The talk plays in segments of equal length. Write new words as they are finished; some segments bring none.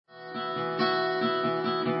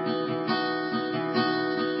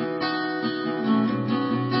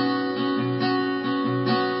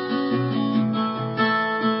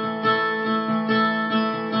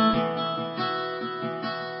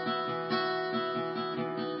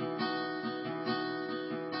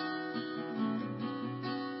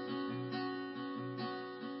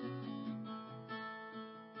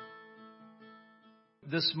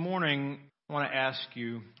This morning, I want to ask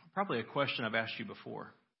you probably a question I've asked you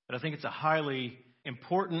before, but I think it's a highly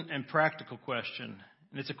important and practical question.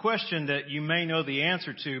 And it's a question that you may know the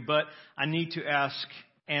answer to, but I need to ask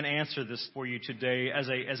and answer this for you today as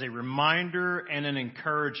a reminder and an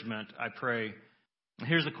encouragement, I pray. And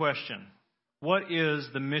here's the question. What is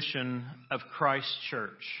the mission of Christ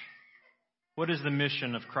Church? What is the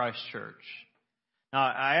mission of Christ Church? Now,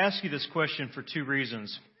 I ask you this question for two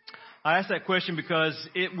reasons. I ask that question because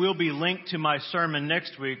it will be linked to my sermon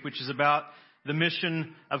next week, which is about the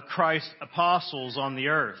mission of Christ's apostles on the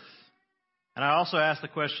earth. And I also ask the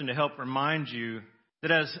question to help remind you that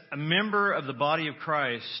as a member of the body of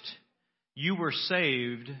Christ, you were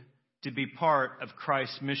saved to be part of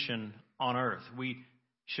Christ's mission on earth. We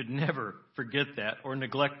should never forget that or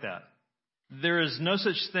neglect that. There is no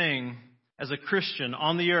such thing as a Christian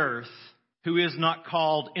on the earth who is not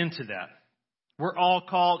called into that. We're all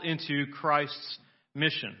called into Christ's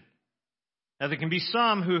mission. Now, there can be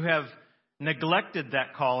some who have neglected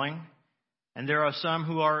that calling, and there are some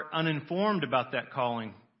who are uninformed about that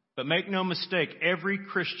calling. But make no mistake, every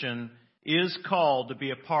Christian is called to be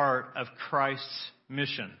a part of Christ's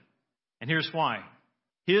mission. And here's why.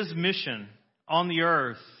 His mission on the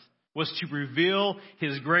earth was to reveal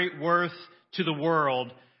His great worth to the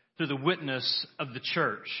world through the witness of the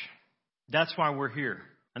church. That's why we're here.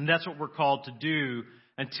 And that's what we're called to do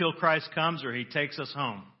until Christ comes or He takes us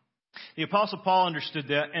home. The Apostle Paul understood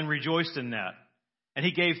that and rejoiced in that. And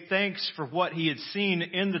he gave thanks for what he had seen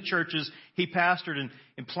in the churches he pastored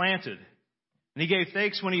and planted. And he gave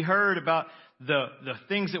thanks when he heard about the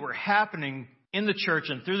things that were happening in the church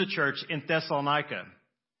and through the church in Thessalonica.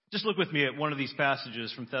 Just look with me at one of these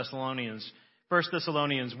passages from Thessalonians. 1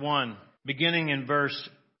 Thessalonians 1, beginning in verse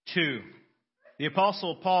 2. The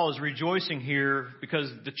Apostle Paul is rejoicing here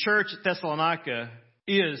because the church at Thessalonica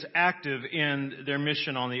is active in their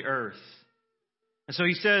mission on the earth. And so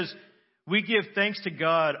he says, "We give thanks to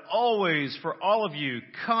God always for all of you,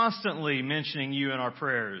 constantly mentioning you in our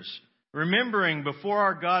prayers, remembering before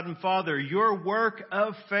our God and Father your work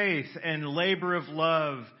of faith and labor of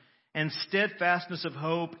love and steadfastness of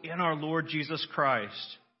hope in our Lord Jesus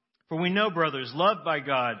Christ. For we know, brothers, loved by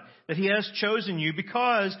God, that He has chosen you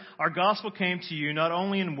because our gospel came to you not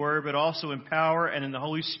only in word, but also in power and in the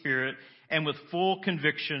Holy Spirit and with full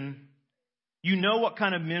conviction. You know what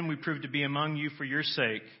kind of men we proved to be among you for your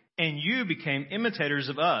sake, and you became imitators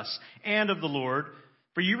of us and of the Lord,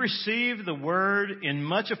 for you received the word in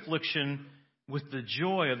much affliction with the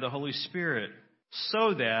joy of the Holy Spirit,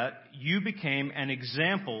 so that you became an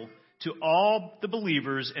example to all the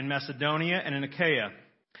believers in Macedonia and in Achaia.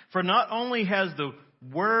 For not only has the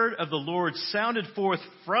word of the Lord sounded forth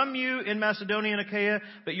from you in Macedonia and Achaia,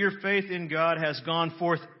 but your faith in God has gone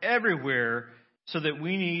forth everywhere, so that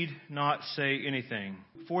we need not say anything.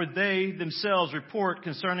 For they themselves report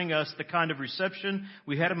concerning us the kind of reception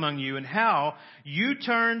we had among you, and how you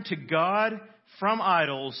turned to God from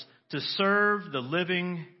idols to serve the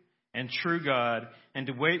living and true God, and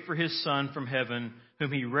to wait for His Son from heaven,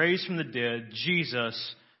 whom He raised from the dead,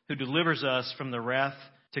 Jesus, who delivers us from the wrath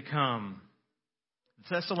to come."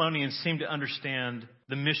 The Thessalonians seemed to understand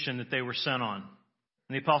the mission that they were sent on.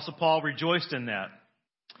 And the Apostle Paul rejoiced in that.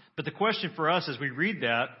 But the question for us as we read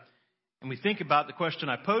that, and we think about the question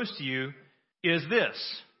I posed to you, is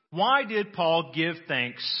this. Why did Paul give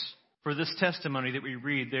thanks for this testimony that we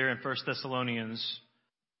read there in 1 Thessalonians?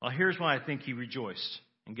 Well, here's why I think he rejoiced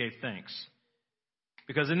and gave thanks.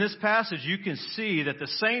 Because in this passage, you can see that the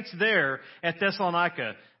saints there at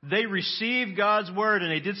Thessalonica, they received God's word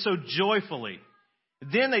and they did so joyfully.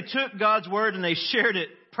 Then they took God's word and they shared it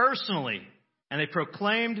personally. And they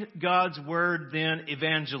proclaimed God's word then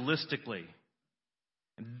evangelistically.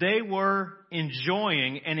 They were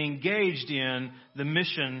enjoying and engaged in the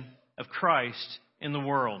mission of Christ in the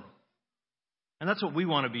world. And that's what we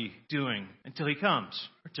want to be doing until He comes,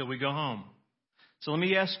 or until we go home. So let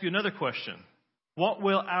me ask you another question. What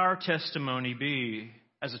will our testimony be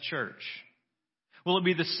as a church? Will it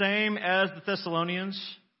be the same as the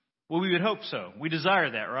Thessalonians? Well, we would hope so. We desire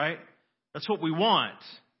that, right? That's what we want.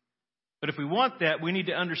 But if we want that, we need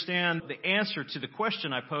to understand the answer to the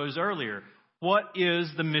question I posed earlier. What is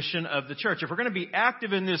the mission of the church? If we're going to be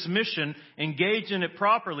active in this mission, engaged in it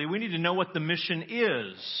properly, we need to know what the mission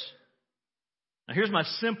is. Now, here's my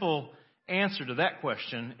simple answer to that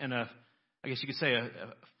question in a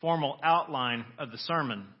formal outline of the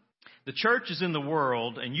sermon. The church is in the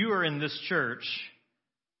world, and you are in this church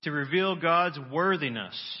to reveal God's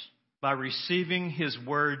worthiness by receiving His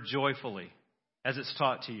word joyfully as it's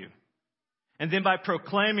taught to you. And then by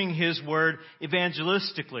proclaiming His word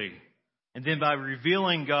evangelistically and then by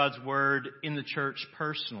revealing God's word in the church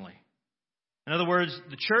personally. In other words,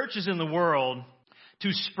 the church is in the world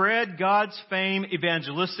to spread God's fame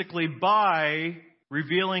evangelistically by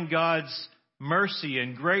revealing God's mercy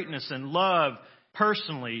and greatness and love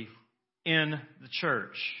personally in the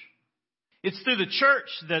church. It's through the church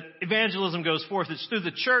that evangelism goes forth. It's through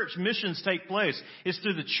the church missions take place. It's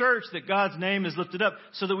through the church that God's name is lifted up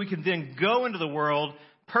so that we can then go into the world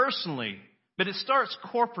personally. But it starts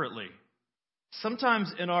corporately.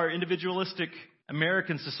 Sometimes in our individualistic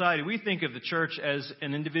American society, we think of the church as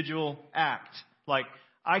an individual act. Like,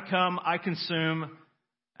 I come, I consume,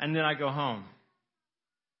 and then I go home.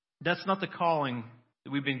 That's not the calling that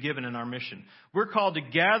we've been given in our mission. We're called to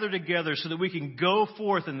gather together so that we can go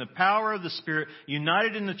forth in the power of the Spirit,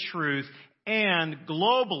 united in the truth, and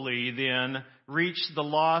globally then reach the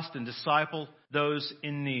lost and disciple those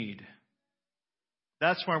in need.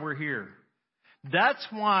 That's why we're here. That's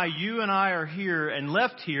why you and I are here and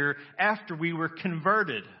left here after we were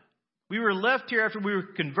converted. We were left here after we were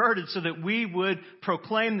converted so that we would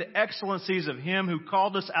proclaim the excellencies of Him who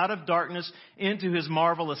called us out of darkness into His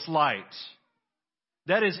marvelous light.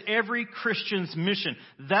 That is every Christian's mission.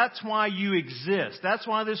 That's why you exist. That's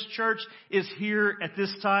why this church is here at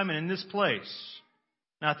this time and in this place.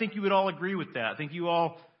 Now, I think you would all agree with that. I think you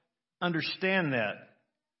all understand that.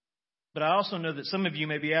 But I also know that some of you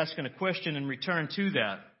may be asking a question in return to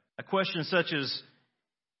that. A question such as,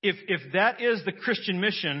 if that is the Christian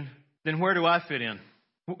mission, then where do I fit in?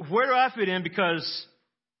 Where do I fit in? Because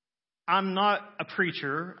I'm not a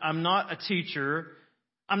preacher. I'm not a teacher.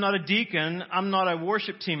 I'm not a deacon. I'm not a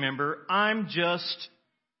worship team member. I'm just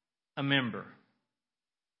a member.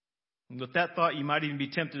 And with that thought, you might even be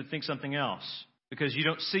tempted to think something else because you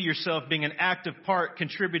don't see yourself being an active part,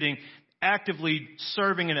 contributing, actively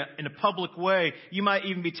serving in a public way. You might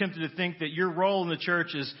even be tempted to think that your role in the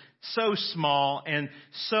church is so small and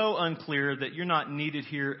so unclear that you're not needed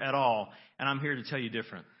here at all. And I'm here to tell you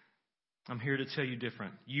different. I'm here to tell you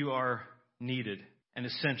different. You are needed and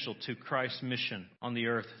essential to Christ's mission on the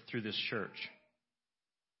earth through this church.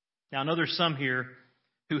 Now, I know there's some here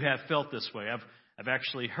who have felt this way. I've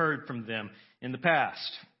actually heard from them in the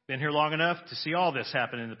past. Been here long enough to see all this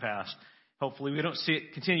happen in the past. Hopefully we don't see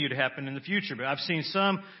it continue to happen in the future. But I've seen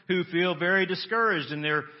some who feel very discouraged in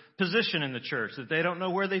their position in the church, that they don't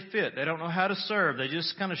know where they fit. They don't know how to serve. They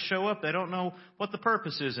just kind of show up. They don't know what the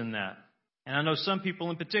purpose is in that. And I know some people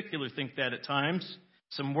in particular think that at times.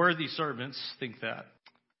 Some worthy servants think that.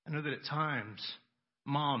 I know that at times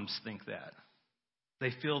moms think that.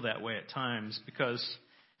 They feel that way at times because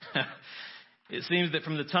it seems that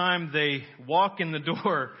from the time they walk in the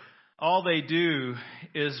door, all they do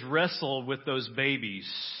is wrestle with those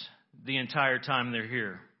babies the entire time they're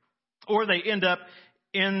here. Or they end up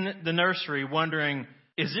in the nursery wondering,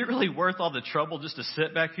 is it really worth all the trouble just to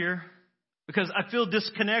sit back here? Because I feel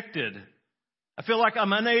disconnected. I feel like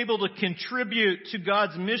I'm unable to contribute to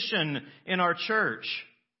God's mission in our church.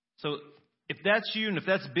 So if that's you and if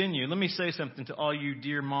that's been you, let me say something to all you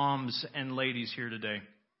dear moms and ladies here today.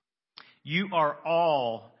 You are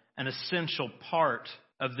all an essential part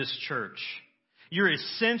of this church. You're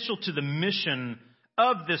essential to the mission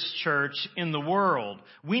of this church in the world.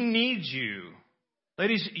 We need you.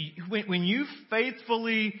 Ladies, when you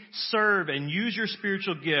faithfully serve and use your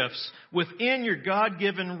spiritual gifts within your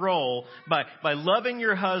God-given role by loving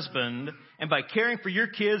your husband and by caring for your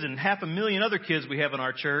kids and 500,000 other kids we have in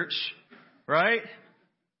our church, right?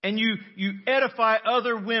 And you edify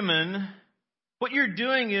other women, what you're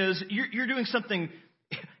doing is you're doing something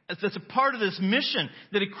that's a part of this mission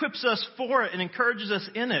that equips us for it and encourages us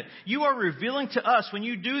in it. You are revealing to us when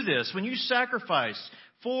you do this, when you sacrifice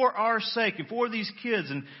for our sake and for these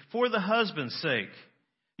kids and for the husband's sake.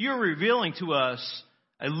 You're revealing to us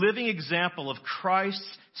a living example of Christ's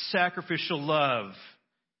sacrificial love.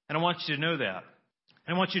 And I want you to know that.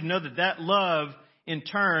 And I want you to know that that love, in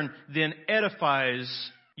turn, then edifies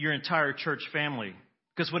your entire church family.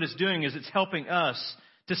 Because what it's doing is it's helping us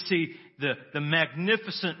to see the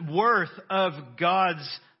magnificent worth of God's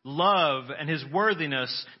love and His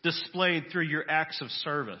worthiness displayed through your acts of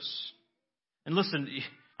service. And listen,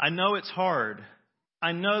 I know it's hard.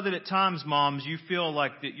 I know that at times, moms, you feel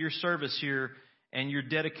like that your service here and your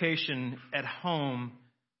dedication at home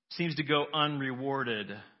seems to go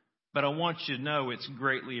unrewarded. But I want you to know it's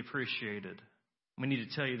greatly appreciated. We need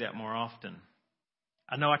to tell you that more often.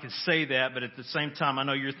 I know I can say that, but at the same time, I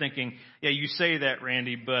know you're thinking, yeah, you say that,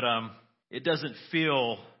 Randy, but it doesn't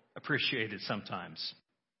feel appreciated sometimes.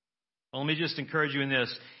 Well, let me just encourage you in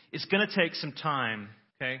this. It's going to take some time,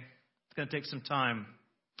 okay? It's going to take some time.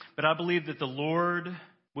 But I believe that the Lord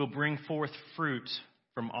will bring forth fruit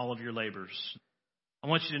from all of your labors. I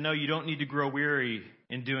want you to know you don't need to grow weary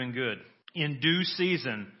in doing good. In due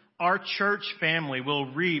season, our church family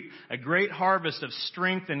will reap a great harvest of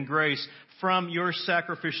strength and grace from your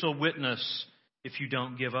sacrificial witness if you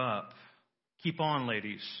don't give up. Keep on,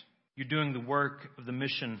 ladies. You're doing the work of the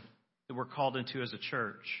mission that we're called into as a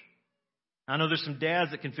church. I know there's some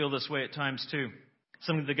dads that can feel this way at times too.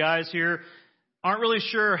 Some of the guys here aren't really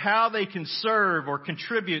sure how they can serve or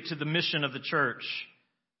contribute to the mission of the church.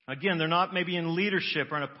 Again, they're not maybe in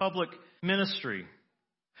leadership or in a public ministry.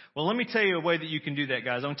 Well, let me tell you a way that you can do that,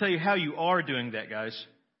 guys. I'm going to tell you how you are doing that, guys.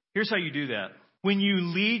 Here's how you do that. When you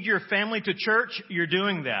lead your family to church, you're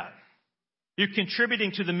doing that. You're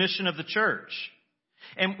contributing to the mission of the church.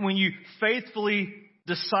 And when you faithfully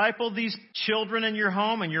disciple these children in your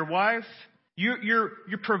home and your wife, you're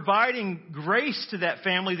providing grace to that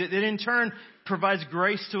family that in turn provides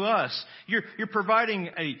grace to us. You're providing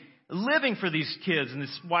a living for these kids and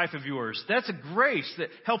this wife of yours. That's a grace that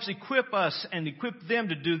helps equip us and equip them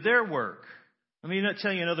to do their work. Let me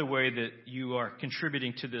tell you another way that you are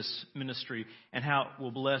contributing to this ministry and how it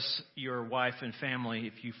will bless your wife and family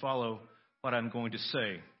if you follow what I'm going to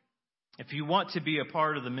say. If you want to be a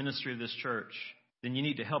part of the ministry of this church, then you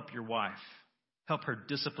need to help your wife. Help her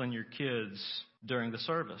discipline your kids during the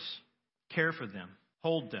service. Care for them.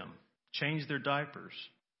 Hold them. Change their diapers.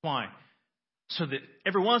 Why? So that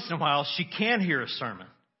every once in a while she can hear a sermon.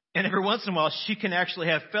 And every once in a while she can actually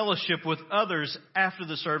have fellowship with others after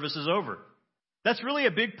the service is over. That's really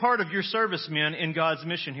a big part of your service, men, in God's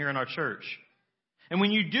mission here in our church. And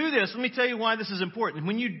when you do this, let me tell you why this is important.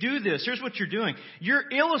 When you do this, here's what you're doing. You're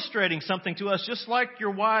illustrating something to us just like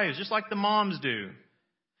your wives, just like the moms do.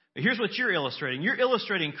 But here's what you're illustrating. You're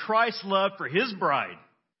illustrating Christ's love for His bride,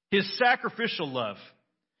 His sacrificial love.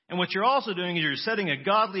 And what you're also doing is you're setting a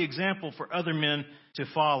godly example for other men to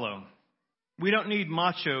follow. We don't need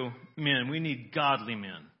macho men. We need godly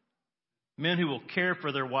men. Men who will care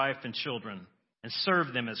for their wife and children and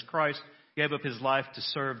serve them as Christ gave up His life to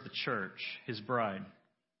serve the church, His bride.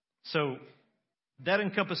 So that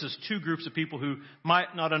encompasses two groups of people who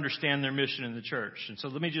might not understand their mission in the church. And so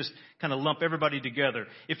let me just kind of lump everybody together.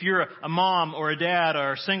 If you're a mom or a dad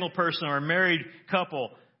or a single person or a married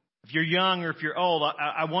couple, if you're young or if you're old,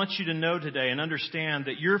 I want you to know today and understand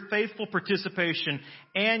that your faithful participation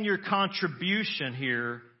and your contribution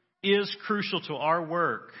here is crucial to our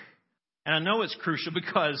work. And I know it's crucial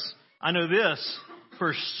because I know this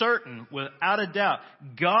for certain, without a doubt.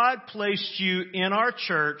 God placed you in our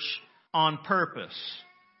church on purpose.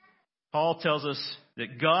 Paul tells us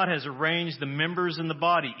that God has arranged the members in the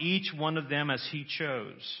body, each one of them as He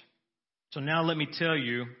chose. So now let me tell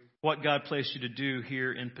you what God placed you to do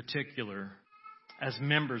here in particular as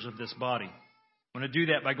members of this body. I want to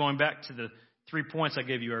do that by going back to the 3 points I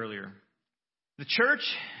gave you earlier. The church,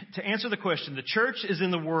 to answer the question, the church is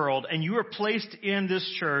in the world, and you are placed in this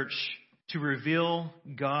church to reveal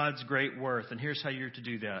God's great worth. And here's how you're to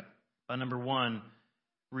do that. By number 1,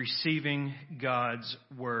 receiving God's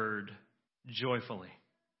word joyfully.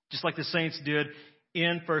 Just like the saints did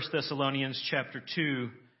in 1 Thessalonians chapter 2,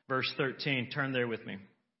 verse 13. Turn there with me.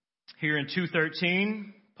 Here in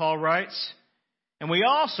 2:13, Paul writes, and we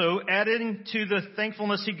also, adding to the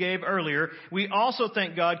thankfulness he gave earlier, we also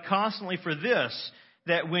thank God constantly for this,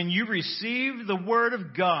 that when you received the word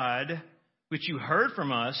of God, which you heard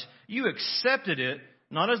from us, you accepted it,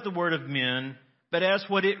 not as the word of men, but as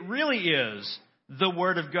what it really is, the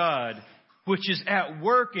word of God, which is at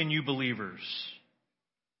work in you believers.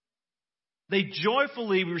 They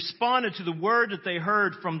joyfully responded to the word that they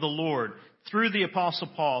heard from the Lord through the Apostle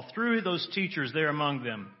Paul, through those teachers there among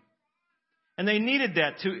them. And they needed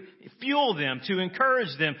that to fuel them, to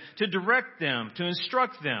encourage them, to direct them, to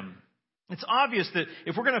instruct them. It's obvious that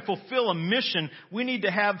if we're going to fulfill a mission, we need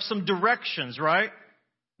to have some directions, right?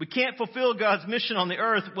 We can't fulfill God's mission on the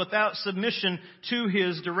earth without submission to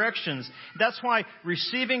His directions. That's why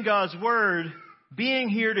receiving God's word, being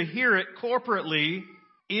here to hear it corporately,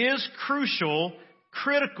 is crucial,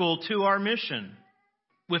 critical to our mission.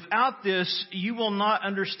 Without this, you will not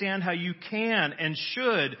understand how you can and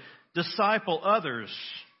should disciple others.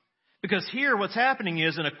 Because here what's happening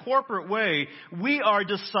is, in a corporate way, we are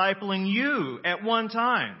discipling you at one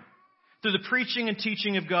time through the preaching and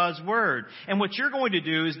teaching of God's word. And what you're going to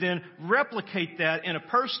do is then replicate that in a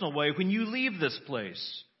personal way when you leave this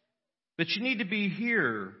place. But you need to be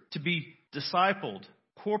here to be discipled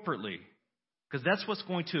corporately, because that's what's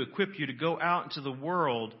going to equip you to go out into the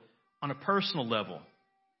world on a personal level.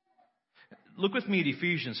 Look with me at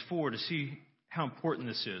Ephesians 4 to see how important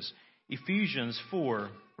this is. Ephesians 4,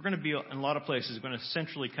 we're going to be in a lot of places. We're going to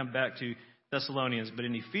centrally come back to Thessalonians, but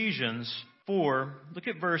in Ephesians 4, look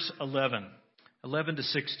at verse 11 to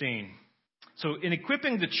 16. So in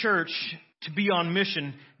equipping the church to be on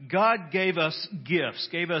mission, God gave us gifts,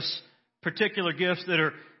 gave us particular gifts that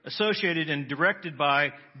are associated and directed by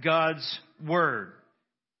God's word.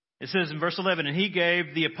 It says in verse 11, and He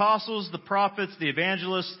gave the apostles, the prophets, the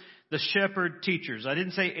evangelists, the shepherd teachers. I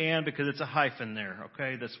didn't say and because it's a hyphen there,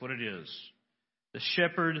 okay? That's what it is. The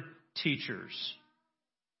shepherd teachers.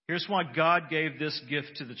 Here's why God gave this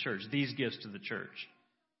gift to the church, these gifts to the church.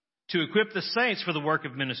 To equip the saints for the work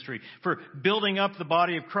of ministry, for building up the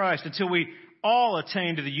body of Christ until we all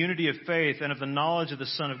attain to the unity of faith and of the knowledge of the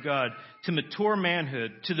Son of God, to mature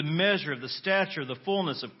manhood, to the measure of the stature of the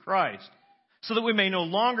fullness of Christ, so that we may no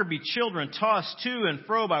longer be children tossed to and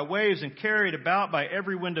fro by waves and carried about by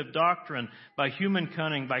every wind of doctrine, by human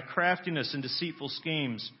cunning, by craftiness and deceitful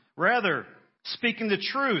schemes. Rather, speaking the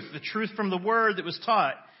truth from the word that was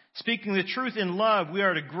taught, speaking the truth in love, we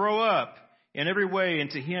are to grow up in every way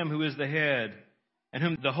into Him who is the head, and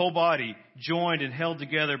whom the whole body, joined and held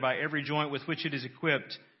together by every joint with which it is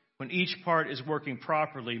equipped, when each part is working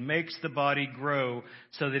properly, makes the body grow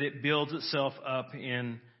so that it builds itself up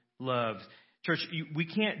in love. Church, we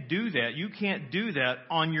can't do that. You can't do that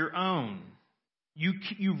on your own.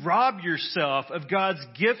 You rob yourself of God's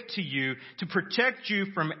gift to you to protect you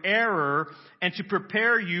from error and to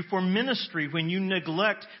prepare you for ministry when you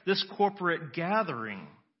neglect this corporate gathering.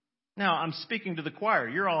 Now, I'm speaking to the choir.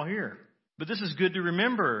 You're all here. But this is good to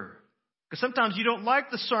remember. Because sometimes you don't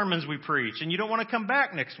like the sermons we preach and you don't want to come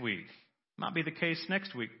back next week. Might be the case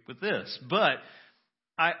next week with this. But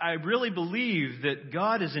I really believe that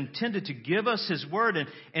God is intended to give us His Word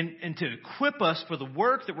and to equip us for the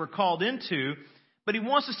work that we're called into. But He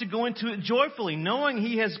wants us to go into it joyfully, knowing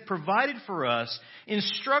He has provided for us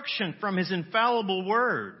instruction from His infallible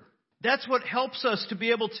Word. That's what helps us to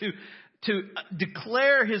be able to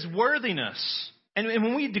declare His worthiness. And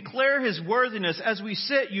when we declare His worthiness, as we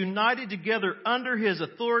sit united together under His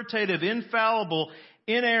authoritative, infallible,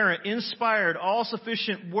 inerrant, inspired,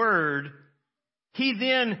 all-sufficient Word, He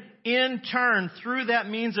then, in turn, through that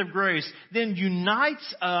means of grace, then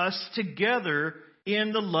unites us together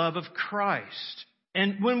in the love of Christ.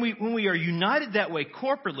 And when we are united that way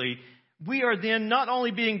corporately, we are then not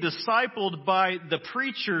only being discipled by the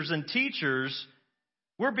preachers and teachers,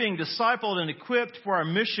 we're being discipled and equipped for our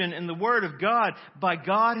mission in the Word of God by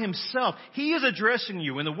God Himself. He is addressing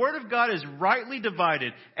you. When the Word of God is rightly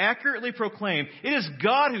divided, accurately proclaimed, it is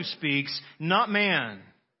God who speaks, not man.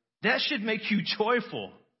 That should make you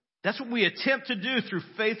joyful. That's what we attempt to do through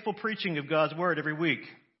faithful preaching of God's Word every week.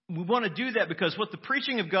 We want to do that because what the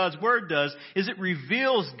preaching of God's Word does is it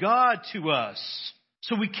reveals God to us.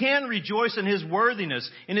 So we can rejoice in His worthiness,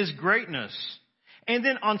 in His greatness. And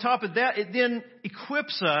then on top of that, it then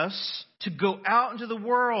equips us to go out into the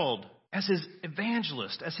world as His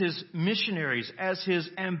evangelists, as His missionaries, as His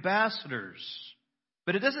ambassadors.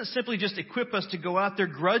 But it doesn't simply just equip us to go out there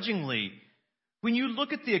grudgingly. When you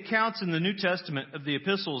look at the accounts in the New Testament of the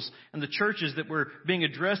epistles and the churches that were being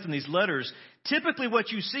addressed in these letters, typically what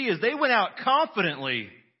you see is they went out confidently.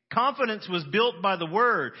 Confidence was built by the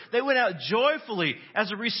Word. They went out joyfully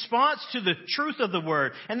as a response to the truth of the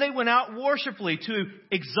Word. And they went out worshipfully to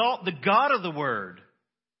exalt the God of the Word.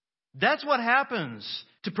 That's what happens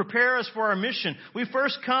to prepare us for our mission. We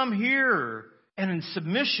first come here, and in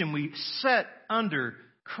submission we set under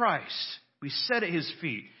Christ. We set at His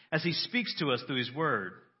feet as He speaks to us through His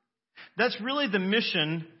Word. That's really the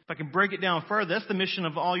mission, if I can break it down further, that's the mission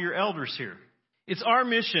of all your elders here. It's our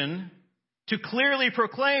mission to clearly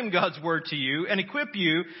proclaim God's Word to you and equip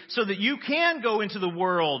you so that you can go into the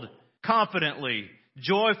world confidently,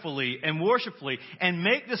 joyfully, and worshipfully and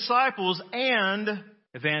make disciples and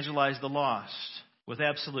evangelize the lost with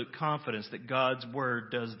absolute confidence that God's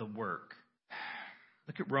Word does the work.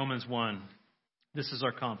 Look at Romans 1. This is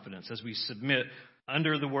our confidence as we submit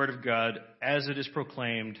under the Word of God as it is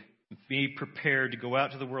proclaimed. Be prepared to go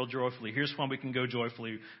out to the world joyfully. Here's why we can go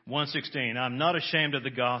joyfully. 1:16. I'm not ashamed of the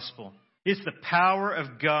gospel. It's the power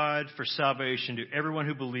of God for salvation to everyone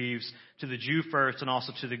who believes, to the Jew first and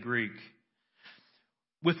also to the Greek.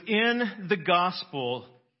 Within the gospel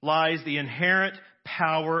lies the inherent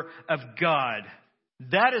power of God.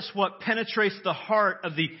 That is what penetrates the heart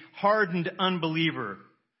of the hardened unbeliever.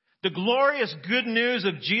 The glorious good news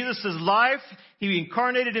of Jesus' life. He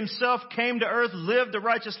incarnated Himself, came to earth, lived a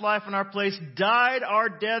righteous life in our place, died our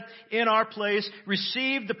death in our place,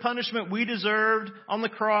 received the punishment we deserved on the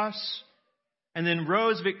cross, and then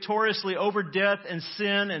rose victoriously over death and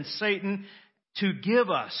sin and Satan to give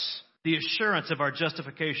us the assurance of our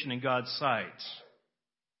justification in God's sight.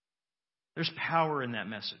 There's power in that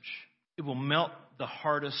message. It will melt the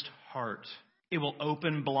hardest heart. It will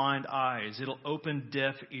open blind eyes. It'll open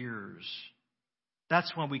deaf ears.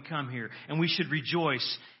 That's why we come here. And we should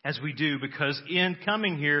rejoice as we do, because in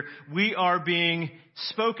coming here, we are being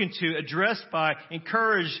spoken to, addressed by,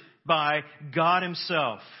 encouraged by God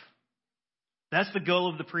Himself. That's the goal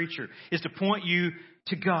of the preacher, is to point you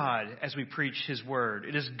to God as we preach His Word.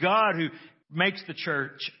 It is God who makes the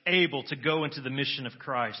church able to go into the mission of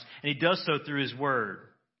Christ. And He does so through His Word.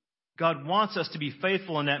 God wants us to be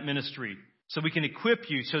faithful in that ministry, so we can equip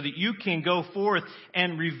you so that you can go forth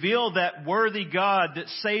and reveal that worthy God that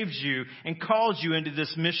saves you and calls you into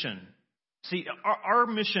this mission. See, our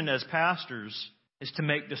mission as pastors is to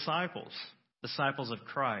make disciples of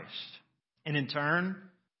Christ. And in turn,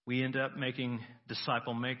 we end up making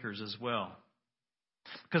disciple makers as well.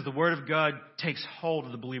 Because the Word of God takes hold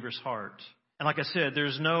of the believer's heart. And like I said,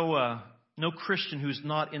 there's no Christian who's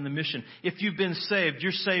not in the mission. If you've been saved,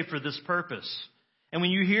 you're saved for this purpose. And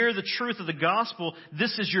when you hear the truth of the gospel,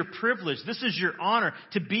 this is your privilege. This is your honor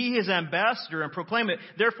to be His ambassador and proclaim it.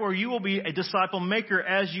 Therefore, you will be a disciple maker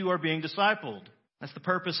as you are being discipled. That's the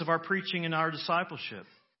purpose of our preaching and our discipleship.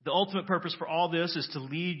 The ultimate purpose for all this is to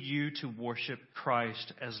lead you to worship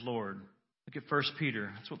Christ as Lord. Look at 1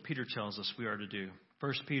 Peter. That's what Peter tells us we are to do.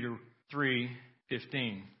 1 Peter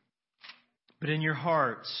 3:15. But in your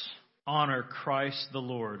hearts, honor Christ the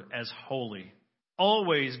Lord as holy,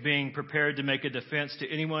 always being prepared to make a defense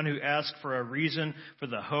to anyone who asks for a reason for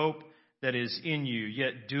the hope that is in you,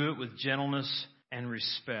 yet do it with gentleness and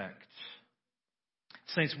respect.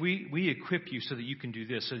 Saints, we equip you so that you can do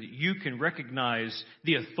this, so that you can recognize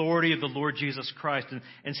the authority of the Lord Jesus Christ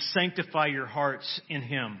and sanctify your hearts in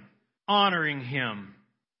Him, honoring Him.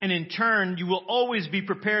 And in turn, you will always be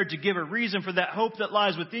prepared to give a reason for that hope that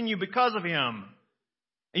lies within you because of Him.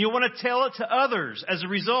 And you'll want to tell it to others as a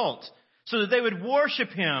result, so that they would worship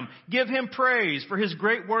Him, give Him praise for His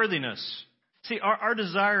great worthiness. See, our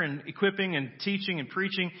desire in equipping and teaching and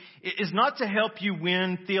preaching is not to help you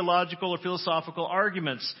win theological or philosophical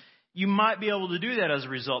arguments. You might be able to do that as a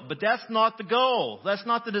result, but that's not the goal. That's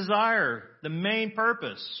not the desire, the main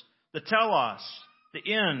purpose, the telos,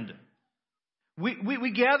 the end.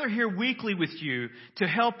 We gather here weekly with you to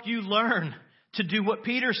help you learn to do what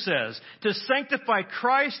Peter says, to sanctify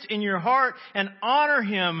Christ in your heart and honor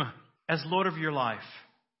Him as Lord of your life.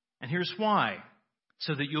 And here's why.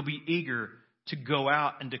 So that you'll be eager to go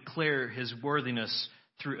out and declare His worthiness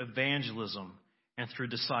through evangelism and through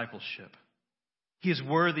discipleship. He is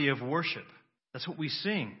worthy of worship. That's what we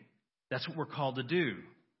sing. That's what we're called to do.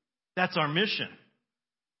 That's our mission.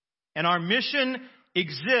 And our mission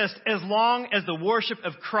exists as long as the worship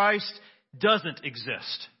of Christ doesn't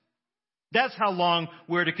exist. That's how long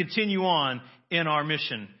we're to continue on in our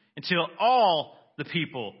mission, until all the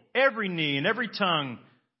people, every knee and every tongue,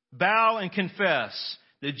 bow and confess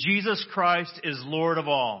that Jesus Christ is Lord of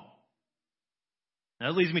all.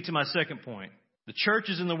 Now, that leads me to my second point. The church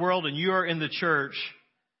is in the world, and you are in the church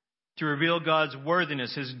to reveal God's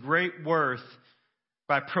worthiness, His great worth,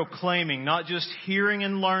 by proclaiming, not just hearing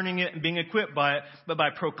and learning it and being equipped by it, but by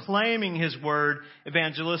proclaiming His word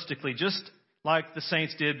evangelistically, just like the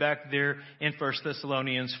saints did back there in 1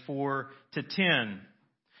 Thessalonians 4-10.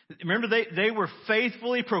 Remember, they were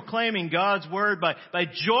faithfully proclaiming God's word by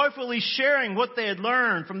joyfully sharing what they had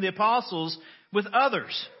learned from the apostles with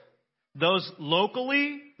others. Those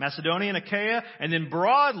locally, Macedonia and Achaia, and then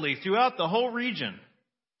broadly throughout the whole region. And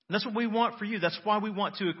that's what we want for you. That's why we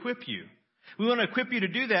want to equip you. We want to equip you to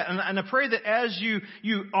do that. And I pray that as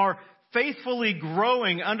you are faithfully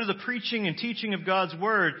growing under the preaching and teaching of God's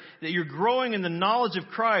Word, that you're growing in the knowledge of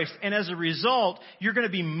Christ, and as a result, you're going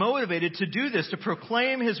to be motivated to do this, to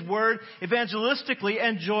proclaim His Word evangelistically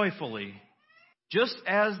and joyfully, just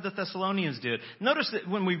as the Thessalonians did. Notice that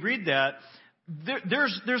when we read that,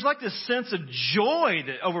 there's like this sense of joy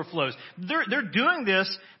that overflows. They're doing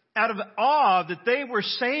this out of awe that they were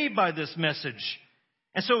saved by this message.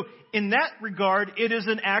 And so, in that regard, it is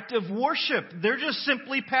an act of worship. They're just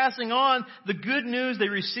simply passing on the good news they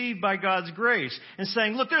received by God's grace and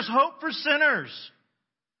saying, look, there's hope for sinners.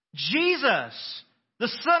 Jesus, the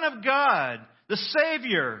Son of God, the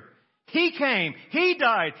Savior, He came, He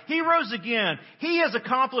died, He rose again. He has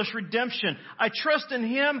accomplished redemption. I trust in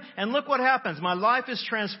Him, and look what happens. My life is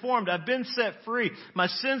transformed. I've been set free. My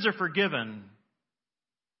sins are forgiven.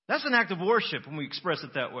 That's an act of worship when we express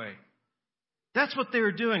it that way. That's what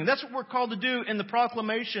they're doing. That's what we're called to do in the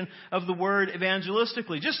proclamation of the word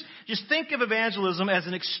evangelistically. Just think of evangelism as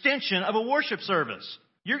an extension of a worship service.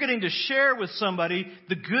 You're getting to share with somebody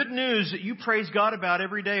the good news that you praise God about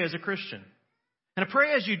every day as a Christian. And I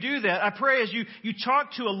pray as you do that, I pray as you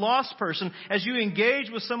talk to a lost person, as you engage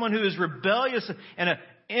with someone who is rebellious and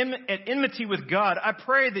at enmity with God, I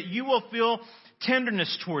pray that you will feel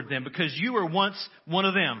tenderness toward them because you were once one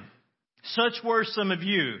of them. Such were some of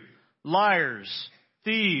you, liars,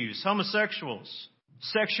 thieves, homosexuals,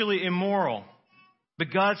 sexually immoral.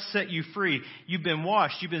 But God set you free. You've been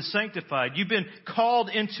washed. You've been sanctified. You've been called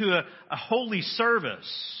into a holy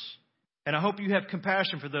service. And I hope you have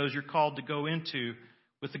compassion for those you're called to go into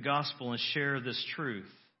with the gospel and share this truth.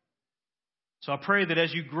 So I pray that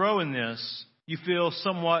as you grow in this, you feel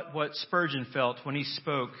somewhat what Spurgeon felt when he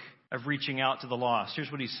spoke of reaching out to the lost.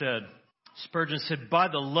 Here's what he said. Spurgeon said, by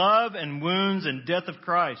the love and wounds and death of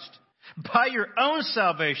Christ, by your own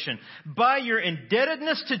salvation, by your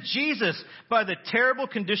indebtedness to Jesus, by the terrible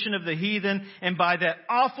condition of the heathen, and by that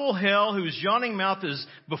awful hell whose yawning mouth is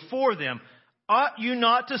before them, ought you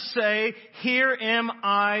not to say, here am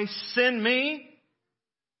I, send me?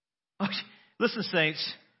 Listen,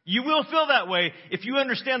 saints, you will feel that way if you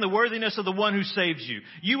understand the worthiness of the one who saves you.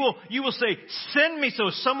 You will say, send me so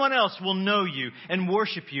someone else will know you and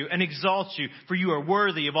worship you and exalt you, for you are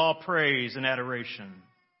worthy of all praise and adoration.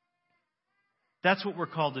 That's what we're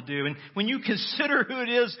called to do. And when you consider who it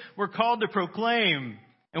is we're called to proclaim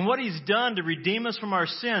and what He's done to redeem us from our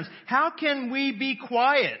sins, how can we be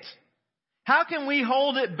quiet? How can we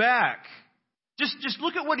hold it back? Just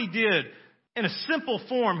look at what He did in a simple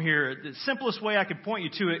form here. The simplest way I could point you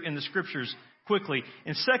to it in the Scriptures quickly.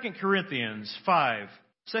 In 2 Corinthians 5,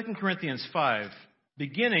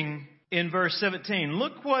 beginning in verse 17.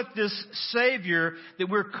 Look what this Savior that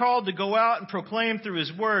we're called to go out and proclaim through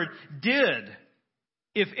His Word did.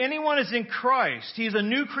 If anyone is in Christ, he's a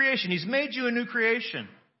new creation. He's made you a new creation.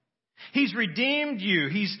 He's redeemed you.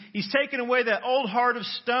 He's taken away that old heart of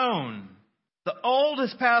stone. The old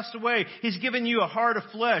has passed away. He's given you a heart of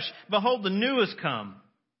flesh. Behold, the new has come.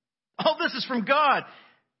 All this is from God.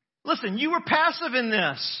 Listen, you were passive in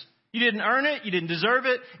this. You didn't earn it. You didn't deserve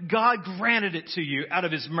it. God granted it to you out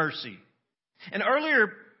of His mercy. And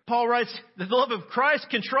earlier, Paul writes, the love of Christ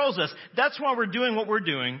controls us. That's why we're doing what we're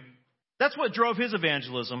doing. That's what drove his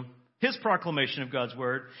evangelism, his proclamation of God's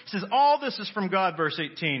word. He says, all this is from God, verse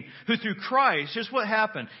 18, who through Christ, here's what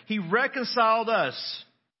happened. He reconciled us.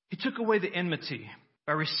 He took away the enmity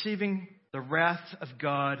by receiving the wrath of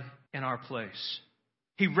God in our place.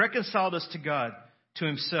 He reconciled us to God, to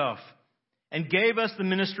Himself, and gave us the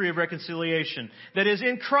ministry of reconciliation. That is,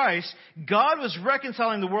 in Christ, God was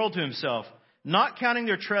reconciling the world to Himself, not counting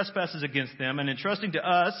their trespasses against them, and entrusting to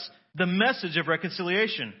us the message of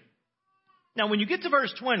reconciliation. Now, when you get to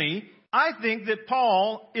verse 20, I think that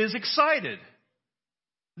Paul is excited.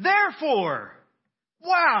 Therefore,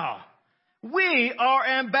 wow, we are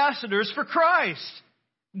ambassadors for Christ.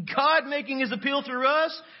 God making His appeal through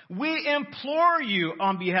us, we implore you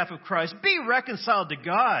on behalf of Christ, be reconciled to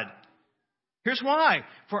God. Here's why.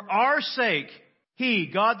 For our sake,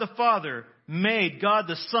 He, God the Father, made God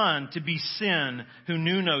the Son to be sin who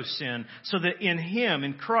knew no sin, so that in Him,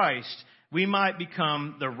 in Christ, we might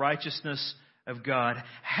become the righteousness of God.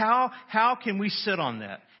 How can we sit on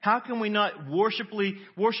that? How can we not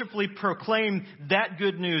worshipfully proclaim that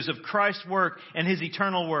good news of Christ's work and His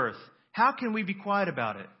eternal worth? How can we be quiet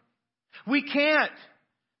about it? We can't,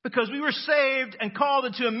 because we were saved and called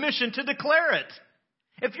into a mission to declare it.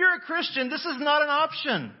 If you're a Christian, this is not an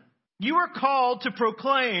option. You are called to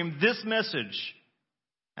proclaim this message.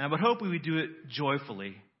 And I would hope we would do it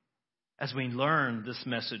joyfully as we learn this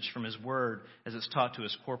message from His Word as it's taught to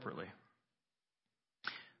us corporately.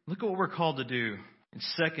 Look at what we're called to do in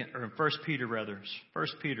 1 Peter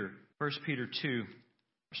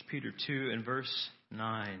 2 and verse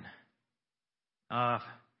 9. I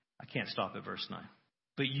can't stop at verse 9.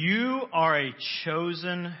 But you are a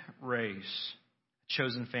chosen race, a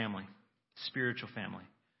chosen family, spiritual family,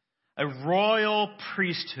 a royal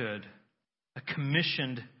priesthood, a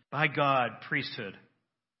commissioned by God priesthood,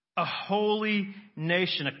 a holy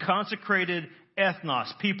nation, a consecrated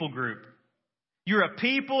ethnos, people group. You're a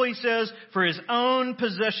people, he says, for His own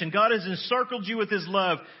possession. God has encircled you with His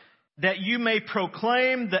love, that you may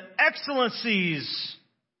proclaim the excellencies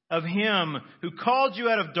of Him who called you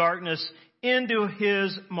out of darkness into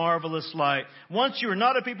His marvelous light. Once you were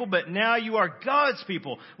not a people, but now you are God's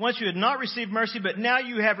people. Once you had not received mercy, but now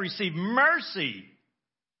you have received mercy.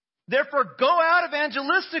 Therefore, go out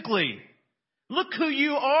evangelistically. Look who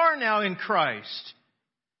you are now in Christ.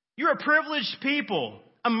 You're a privileged people.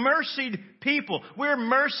 A mercied people. We're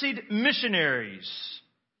mercied missionaries.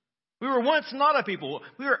 We were once not a people.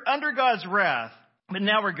 We were under God's wrath, but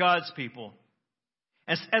now we're God's people.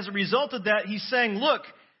 As a result of that, He's saying, look,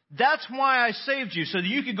 that's why I saved you, so that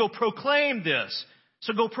you could go proclaim this.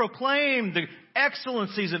 So go proclaim the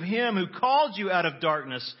excellencies of Him who called you out of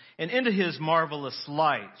darkness and into His marvelous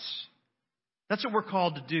light. That's what we're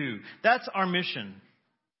called to do. That's our mission.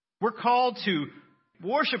 We're called to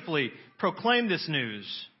worshipfully proclaim this news.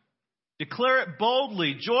 Declare it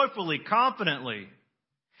boldly, joyfully, confidently.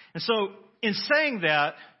 And so in saying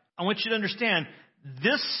that, I want you to understand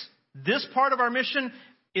this part of our mission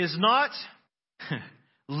is not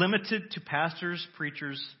limited to pastors,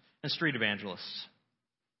 preachers, and street evangelists.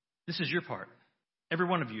 This is your part. Every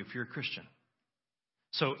one of you, if you're a Christian.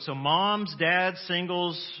 So moms, dads,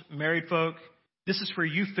 singles, married folk, this is where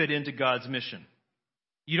you fit into God's mission.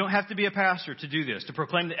 You don't have to be a pastor to do this, to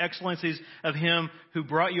proclaim the excellencies of Him who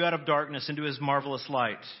brought you out of darkness into His marvelous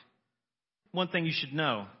light. One thing you should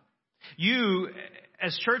know. You,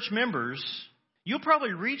 as church members, you'll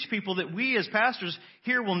probably reach people that we as pastors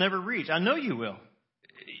here will never reach. I know you will.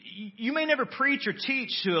 You may never preach or teach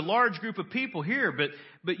to a large group of people here,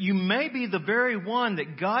 but you may be the very one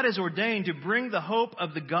that God has ordained to bring the hope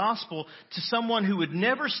of the gospel to someone who would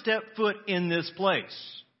never step foot in this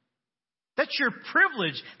place. That's your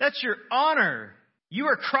privilege. That's your honor. You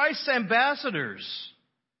are Christ's ambassadors.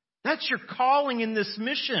 That's your calling in this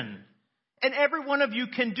mission. And every one of you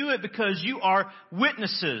can do it because you are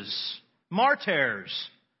witnesses, martyrs.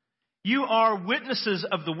 You are witnesses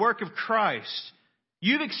of the work of Christ.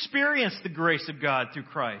 You've experienced the grace of God through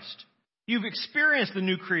Christ. You've experienced the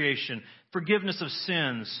new creation, forgiveness of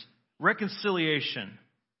sins, reconciliation.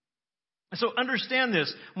 And so understand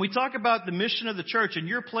this. When we talk about the mission of the church and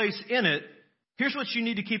your place in it, here's what you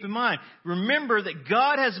need to keep in mind. Remember that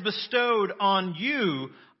God has bestowed on you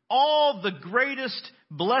all the greatest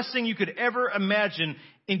blessing you could ever imagine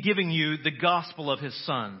in giving you the gospel of His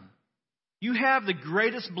Son. You have the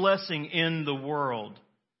greatest blessing in the world.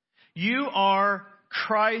 You are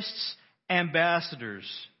Christ's ambassadors,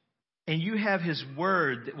 and you have His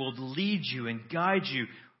word that will lead you and guide you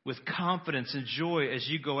with confidence and joy as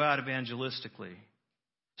you go out evangelistically.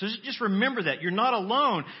 So just remember that. You're not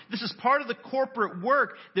alone. This is part of the corporate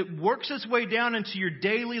work that works its way down into your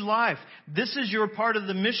daily life. This is your part of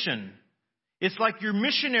the mission. It's like you're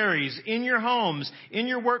missionaries in your homes, in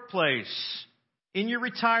your workplace, in your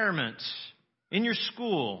retirement, in your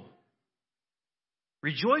school.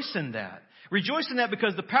 Rejoice in that. Rejoice in that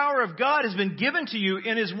because the power of God has been given to you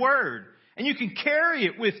in His Word. And you can carry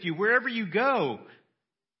it with you wherever you go.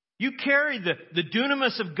 You carry the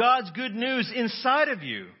dunamis of God's good news inside of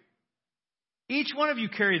you. Each one of you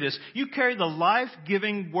carry this. You carry the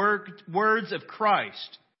life-giving words of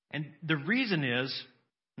Christ. And the reason is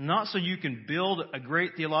not so you can build a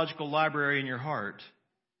great theological library in your heart,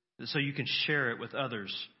 but so you can share it with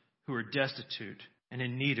others who are destitute and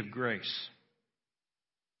in need of grace.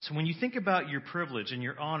 So when you think about your privilege and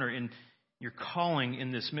your honor and your calling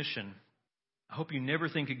in this mission, I hope you never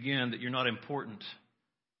think again that you're not important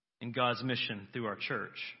in God's mission through our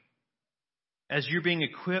church. As you're being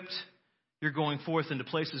equipped, you're going forth into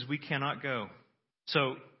places we cannot go.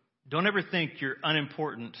 So don't ever think you're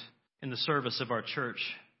unimportant in the service of our church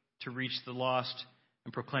to reach the lost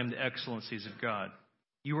and proclaim the excellencies of God.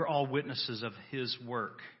 You are all witnesses of His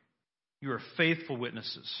work. You are faithful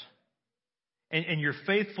witnesses. And your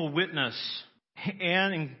faithful witness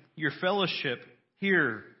and in your fellowship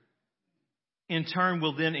here, in turn,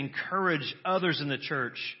 will then encourage others in the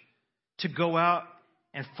church to go out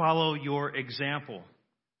and follow your example.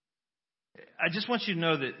 I just want you to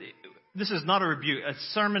know that this is not a rebuke. A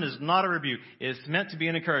sermon is not a rebuke. It's meant to be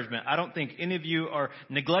an encouragement. I don't think any of you are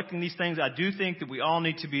neglecting these things. I do think that we all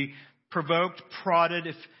need to be provoked, prodded,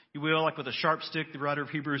 if you will, like with a sharp stick, the writer of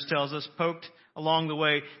Hebrews tells us, poked along the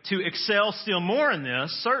way to excel still more in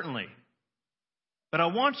this, certainly. But I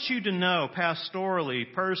want you to know, pastorally,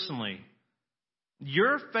 personally,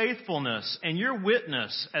 your faithfulness and your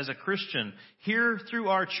witness as a Christian here through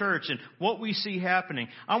our church and what we see happening,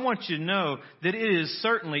 I want you to know that it is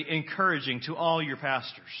certainly encouraging to all your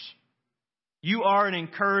pastors. You are an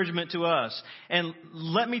encouragement to us. And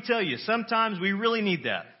let me tell you, sometimes we really need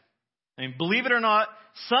that. I mean, believe it or not,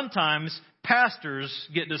 sometimes pastors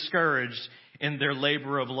get discouraged in their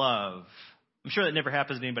labor of love. I'm sure that never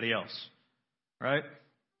happens to anybody else, right?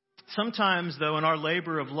 Sometimes, though, in our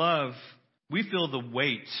labor of love, we feel the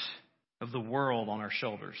weight of the world on our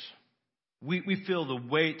shoulders. We feel the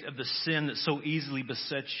weight of the sin that so easily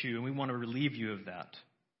besets you, and we want to relieve you of that.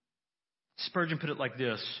 Spurgeon put it like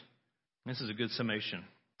this. This is a good summation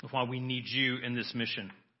of why we need you in this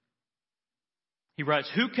mission. He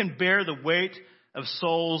writes, "Who can bear the weight of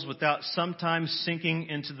souls without sometimes sinking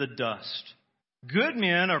into the dust? Good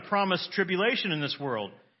men are promised tribulation in this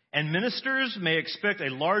world, and ministers may expect a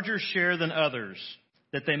larger share than others,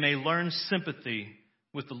 that they may learn sympathy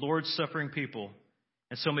with the Lord's suffering people,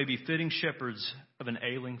 and so may be fitting shepherds of an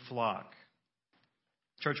ailing flock.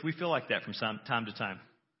 Church, we feel like that from time to time.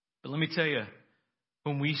 But let me tell you,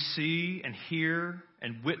 when we see and hear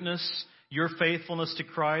and witness your faithfulness to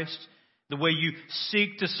Christ, the way you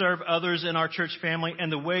seek to serve others in our church family,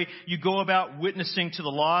 and the way you go about witnessing to the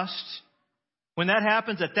lost, when that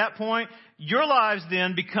happens, at that point, your lives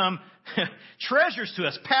then become treasures to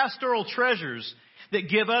us, pastoral treasures that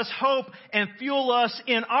give us hope and fuel us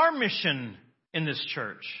in our mission in this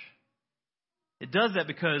church. It does that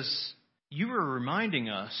because you are reminding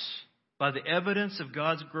us by the evidence of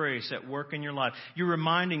God's grace at work in your life. You're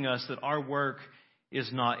reminding us that our work is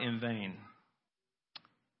not in vain.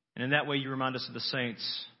 And in that way, you remind us of the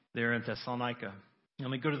saints there in Thessalonica. Let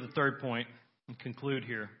me go to the third point and conclude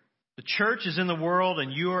here. The church is in the world,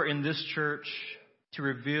 and you are in this church to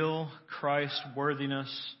reveal Christ's worthiness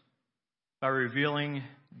by revealing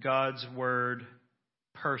God's word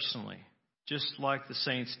personally, just like the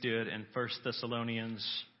saints did in 1 Thessalonians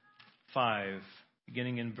 5,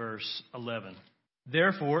 beginning in verse 11.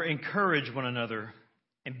 Therefore, encourage one another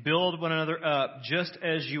and build one another up, just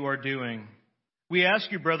as you are doing. We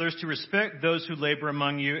ask you, brothers, to respect those who labor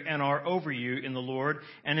among you and are over you in the Lord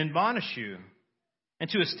and admonish you, and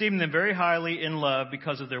to esteem them very highly in love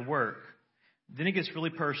because of their work. Then it gets really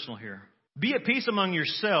personal here. Be at peace among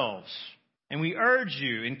yourselves, and we urge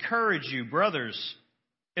you, encourage you, brothers,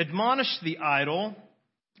 admonish the idle,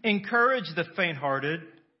 encourage the faint-hearted,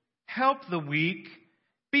 help the weak,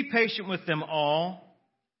 be patient with them all.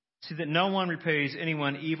 See that no one repays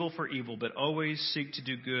anyone evil for evil, but always seek to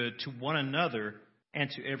do good to one another and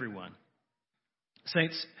to everyone.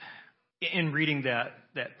 Saints, in reading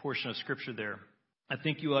that portion of Scripture there, I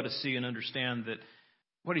think you ought to see and understand that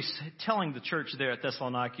what he's telling the church there at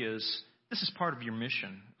Thessalonica is this is part of your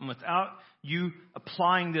mission. And without you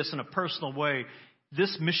applying this in a personal way,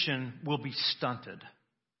 this mission will be stunted.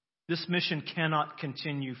 This mission cannot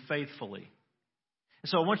continue faithfully. And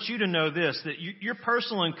so I want you to know this, that your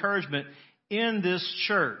personal encouragement in this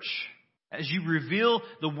church, as you reveal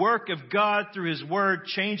the work of God through His Word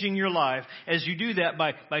changing your life, as you do that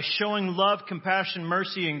by showing love, compassion,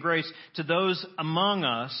 mercy, and grace to those among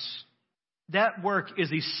us, that work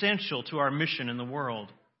is essential to our mission in the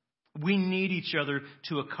world. We need each other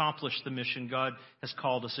to accomplish the mission God has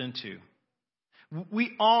called us into.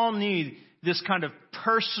 We all need this kind of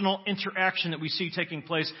personal interaction that we see taking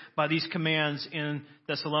place by these commands in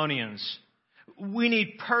Thessalonians. We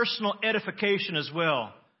need personal edification as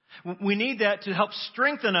well. We need that to help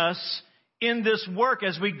strengthen us in this work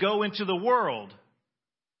as we go into the world.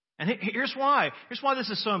 And here's why. Here's why this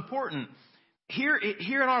is so important. Here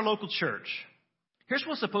in our local church, here's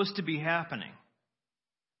what's supposed to be happening.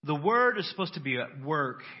 The Word is supposed to be at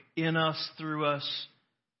work in us, through us,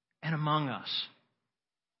 and among us.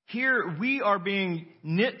 Here we are being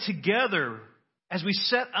knit together as we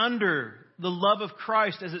set under the love of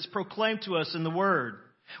Christ as it's proclaimed to us in the Word.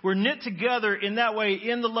 We're knit together in that way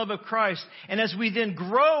in the love of Christ. And as we then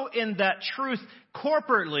grow in that truth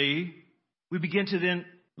corporately, we begin to then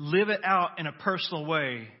live it out in a personal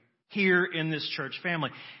way here in this church family.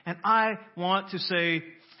 And I want to say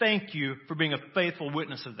thank you for being a faithful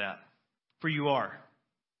witness of that. For you are.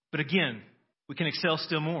 But again, we can excel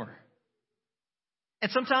still more. And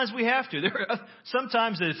sometimes we have to.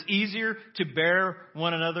 Sometimes it's easier to bear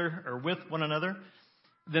one another or with one another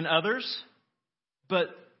than others. But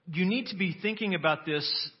you need to be thinking about this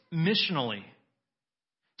missionally.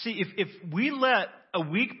 See, if we let a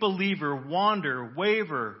weak believer wander,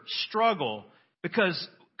 waver, struggle, because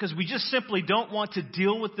we just simply don't want to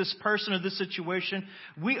deal with this person or this situation,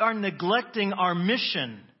 we are neglecting our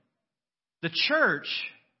mission. The church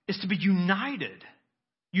is to be united.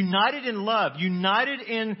 United in love, united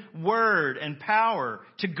in word and power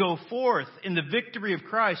to go forth in the victory of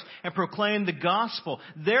Christ and proclaim the gospel.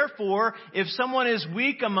 Therefore, if someone is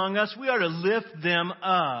weak among us, we are to lift them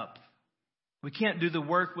up. We can't do the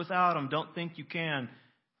work without them. Don't think you can.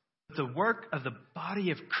 The work of the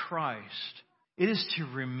body of Christ, it is to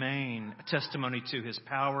remain a testimony to His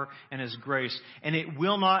power and His grace. And it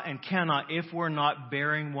will not and cannot if we're not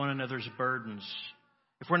bearing one another's burdens,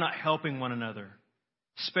 if we're not helping one another.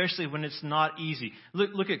 Especially when it's not easy.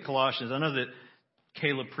 Look at Colossians. I know that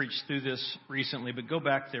Caleb preached through this recently, but go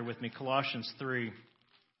back there with me. Colossians 3.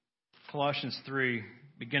 Colossians 3,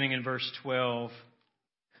 beginning in verse 12.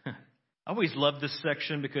 I always love this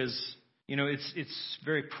section because, it's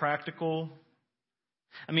very practical.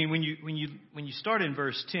 I mean, when you start in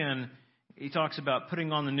verse 10, he talks about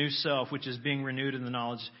putting on the new self, which is being renewed in the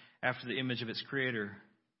knowledge after the image of its creator.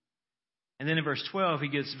 And then in verse 12, he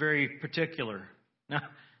gets very particular. Now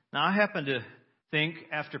I happen to think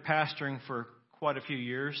after pastoring for quite a few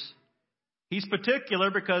years. He's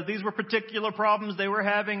particular because these were particular problems they were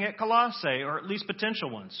having at Colossae, or at least potential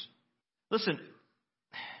ones. Listen,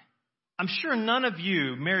 I'm sure none of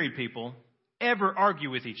you married people ever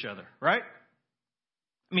argue with each other, right?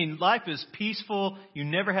 I mean, life is peaceful. You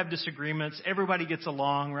never have disagreements. Everybody gets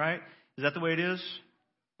along, right? Is that the way it is?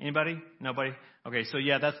 Anybody? Nobody? Okay, so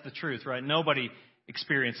yeah, that's the truth, right? Nobody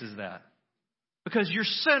experiences that. Because you're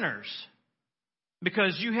sinners.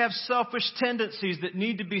 Because you have selfish tendencies that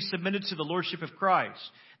need to be submitted to the lordship of Christ.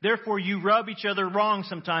 Therefore, you rub each other wrong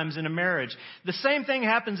sometimes in a marriage. The same thing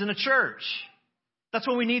happens in a church. That's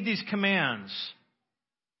why we need these commands.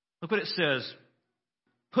 Look what it says.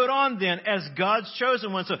 Put on then as God's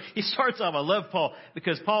chosen one. So he starts off, I love Paul,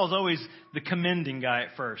 because Paul's always the commending guy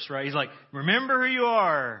at first, right? He's like, remember who you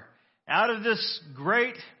are. Out of this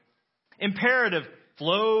great imperative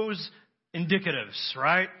flows indicatives,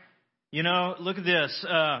 right? You know, look at this,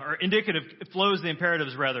 or indicative, flows the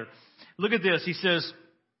imperatives rather. Look at this. He says,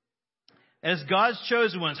 as God's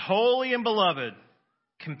chosen ones, holy and beloved,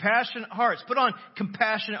 compassionate hearts. Put on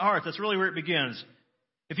compassionate hearts. That's really where it begins.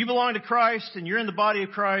 If you belong to Christ and you're in the body of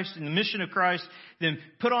Christ and the mission of Christ, then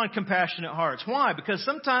put on compassionate hearts. Why? Because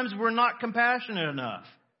sometimes we're not compassionate enough.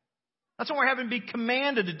 That's why we're having to be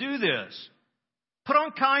commanded to do this. Put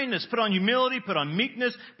on kindness, put on humility, put on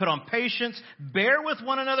meekness, put on patience. Bear with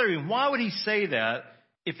one another. And why would he say that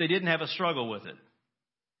if they didn't have a struggle with it?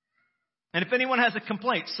 And if anyone has a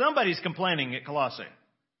complaint, somebody's complaining at Colossae.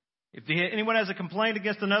 If anyone has a complaint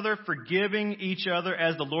against another, forgiving each other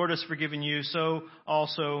as the Lord has forgiven you, so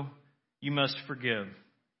also you must forgive.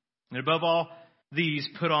 And above all these,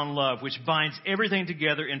 put on love, which binds everything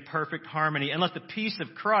together in perfect harmony. And let the peace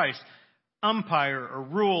of Christ umpire or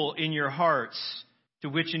rule in your hearts, to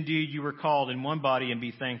which indeed you were called in one body, and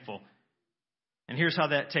be thankful. And here's how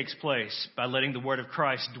that takes place: by letting the word of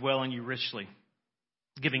Christ dwell in you richly,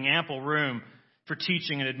 giving ample room for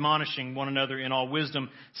teaching and admonishing one another in all wisdom,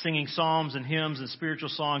 singing psalms and hymns and spiritual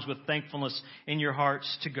songs with thankfulness in your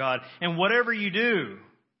hearts to God. And whatever you do,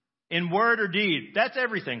 in word or deed, that's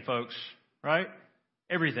everything, folks, right?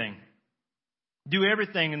 Everything. Do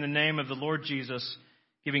everything in the name of the Lord Jesus,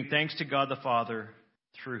 giving thanks to God the Father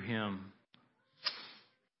through him.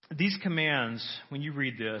 These commands, when you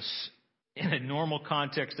read this, in a normal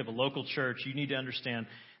context of a local church, you need to understand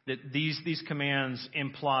that these commands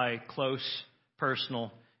imply close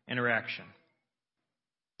personal interaction.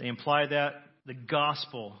 They imply that the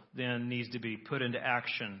gospel then needs to be put into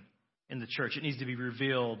action in the church. It needs to be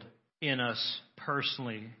revealed in us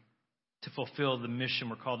personally to fulfill the mission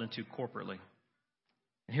we're called into corporately.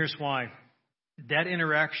 And here's why. That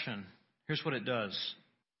interaction, here's what it does.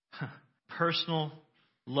 Personal,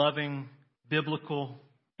 loving, biblical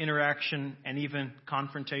interaction and even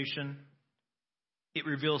confrontation. It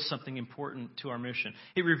reveals something important to our mission.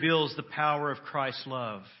 It reveals the power of Christ's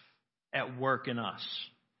love at work in us.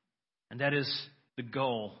 And that is the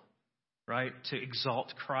goal, right? To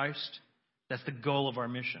exalt Christ. That's the goal of our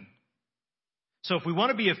mission. So if we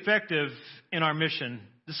want to be effective in our mission,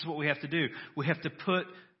 this is what we have to do. We have to put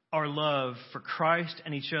our love for Christ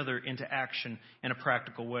and each other into action in a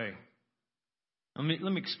practical way. Let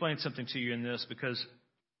me explain something to you in this, because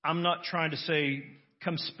I'm not trying to say,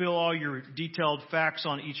 come spill all your detailed facts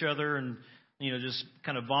on each other and, just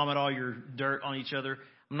kind of vomit all your dirt on each other.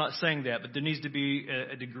 I'm not saying that, but there needs to be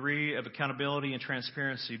a degree of accountability and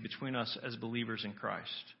transparency between us as believers in Christ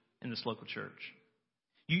in this local church.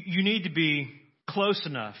 You need to be close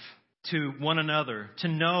enough to one another to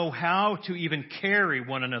know how to even carry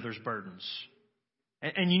one another's burdens.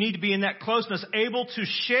 And you need to be in that closeness, able to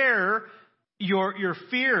share your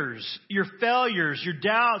fears, your failures, your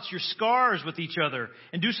doubts, your scars with each other,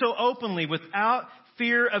 and do so openly without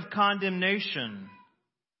fear of condemnation.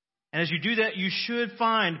 And as you do that, you should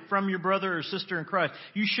find from your brother or sister in Christ,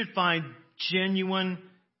 you should find genuine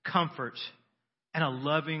comfort and a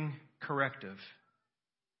loving corrective,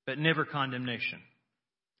 but never condemnation.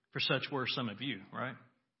 For such were some of you, right?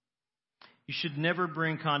 You should never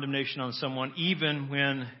bring condemnation on someone, even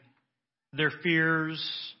when their fears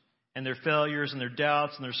and their failures and their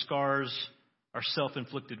doubts and their scars are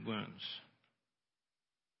self-inflicted wounds.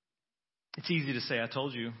 It's easy to say, I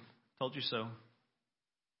told you so.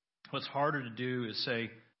 What's harder to do is say,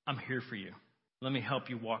 I'm here for you. Let me help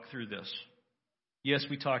you walk through this. Yes,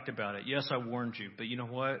 we talked about it. Yes, I warned you. But you know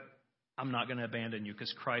what? I'm not going to abandon you,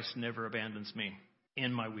 because Christ never abandons me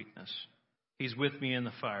in my weakness. He's with me in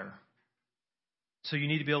the fire. So you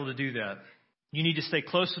need to be able to do that. You need to stay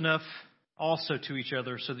close enough also to each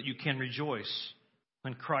other so that you can rejoice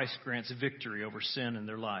when Christ grants victory over sin in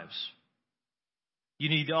their lives. You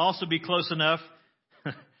need to also be close enough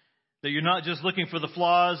That you're not just looking for the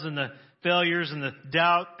flaws and the failures and the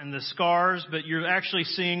doubt and the scars, but you're actually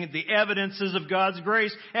seeing the evidences of God's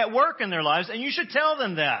grace at work in their lives, and you should tell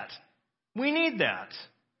them that. We need that.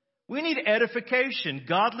 We need edification,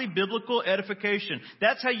 godly biblical edification.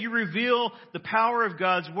 That's how you reveal the power of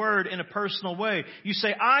God's Word in a personal way. You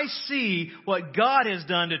say, I see what God has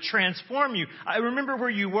done to transform you. I remember where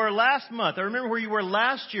you were last month. I remember where you were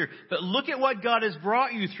last year. But look at what God has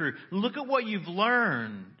brought you through. Look at what you've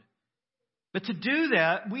learned. But to do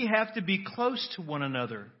that, we have to be close to one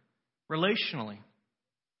another relationally.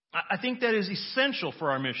 I think that is essential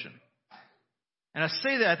for our mission. And I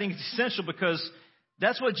say that I think it's essential because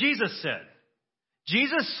that's what Jesus said.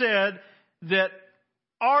 Jesus said that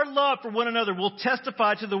our love for one another will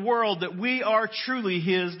testify to the world that we are truly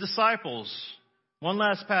His disciples. One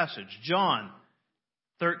last passage, John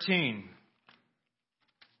 13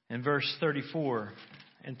 and verse 34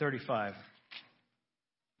 and 35.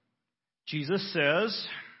 Jesus says,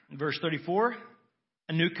 in verse 34,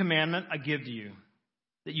 a new commandment I give to you,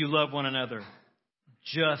 that you love one another,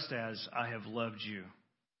 just as I have loved you.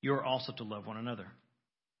 You are also to love one another.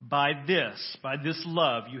 By this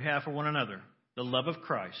love you have for one another, the love of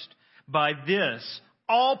Christ, by this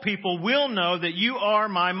all people will know that you are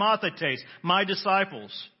my mathetes, my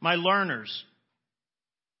disciples, my learners.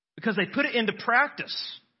 Because they put it into practice.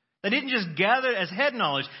 They didn't just gather it as head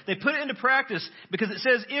knowledge. They put it into practice because it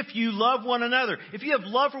says, if you love one another. If you have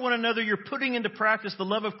love for one another, you're putting into practice the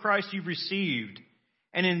love of Christ you've received.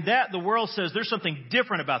 And in that, the world says there's something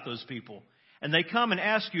different about those people. And they come and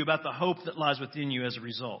ask you about the hope that lies within you as a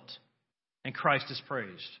result. And Christ is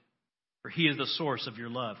praised. For He is the source of your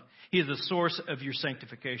love. He is the source of your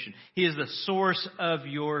sanctification. He is the source of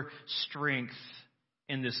your strength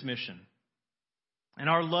in this mission. And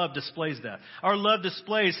our love displays that. Our love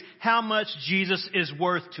displays how much Jesus is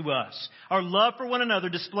worth to us. Our love for one another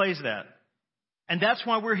displays that. And that's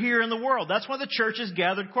why we're here in the world. That's why the church is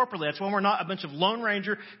gathered corporately. That's why we're not a bunch of Lone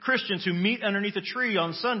Ranger Christians who meet underneath a tree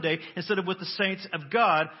on Sunday instead of with the saints of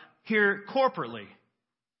God here corporately.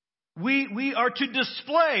 We are to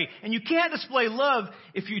display, and you can't display love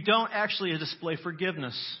if you don't actually display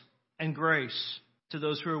forgiveness and grace to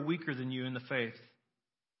those who are weaker than you in the faith.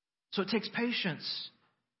 So it takes patience.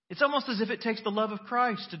 It's almost as if it takes the love of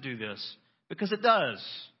Christ to do this, because it does.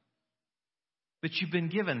 But you've been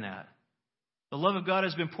given that. The love of God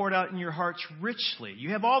has been poured out in your hearts richly.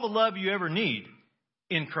 You have all the love you ever need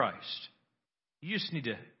in Christ. You just need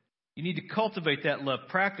to cultivate that love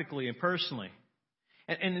practically and personally.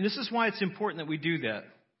 And this is why it's important that we do that.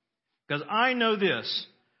 Because I know this.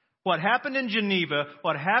 What happened in Geneva,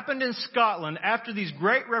 what happened in Scotland after these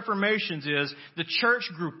great reformations is the church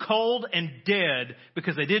grew cold and dead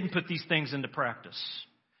because they didn't put these things into practice.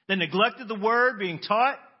 They neglected the word being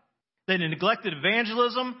taught. They neglected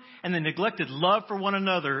evangelism, and they neglected love for one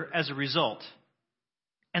another as a result.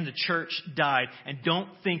 And the church died. And don't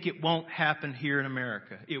think it won't happen here in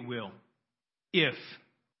America. It will. If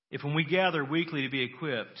when we gather weekly to be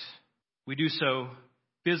equipped, we do so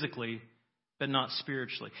physically, but not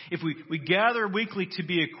spiritually. If we gather weekly to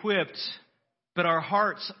be equipped, but our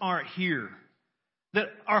hearts aren't here. That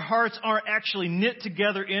our hearts aren't actually knit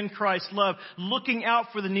together in Christ's love, looking out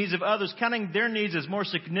for the needs of others, counting their needs as more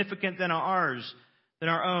significant than ours, than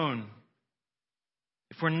our own.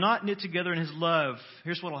 If we're not knit together in His love,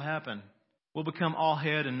 here's what will happen. We'll become all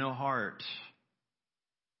head and no heart.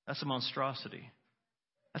 That's a monstrosity.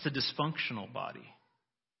 That's a dysfunctional body.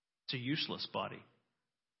 It's a useless body.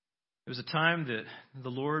 There was a time that the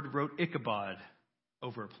Lord wrote Ichabod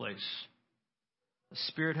over a place. The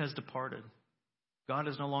Spirit has departed. God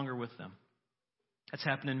is no longer with them. That's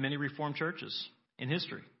happened in many Reformed churches in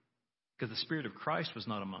history because the Spirit of Christ was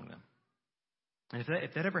not among them. And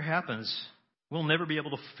if that ever happens, we'll never be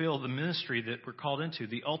able to fulfill the ministry that we're called into,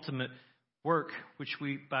 the ultimate work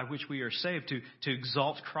by which we are saved, to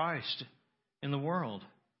exalt Christ in the world.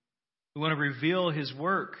 We want to reveal His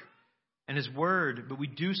work and His word, but we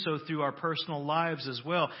do so through our personal lives as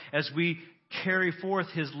well as we carry forth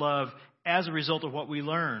His love as a result of what we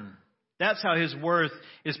learn. That's how His worth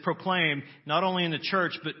is proclaimed, not only in the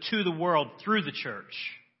church, but to the world through the church.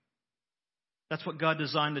 That's what God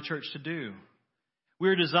designed the church to do.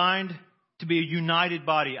 We're designed to be a united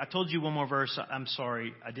body. I told you one more verse. I'm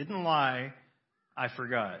sorry. I didn't lie. I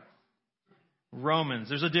forgot. Romans.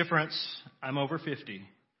 There's a difference. I'm over 50.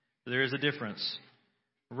 There is a difference.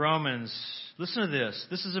 Romans. Listen to this.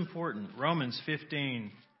 This is important. Romans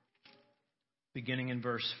 15, beginning in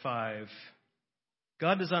verse 5.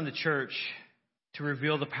 God designed the church to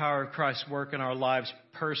reveal the power of Christ's work in our lives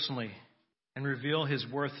personally and reveal His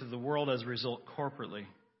worth to the world as a result corporately.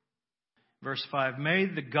 Verse 5, may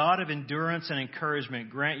the God of endurance and encouragement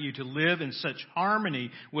grant you to live in such harmony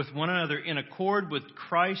with one another in accord with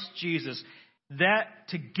Christ Jesus, that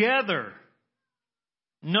together,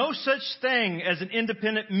 no such thing as an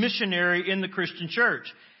independent missionary in the Christian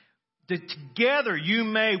church, that together you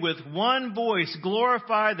may with one voice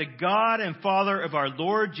glorify the God and Father of our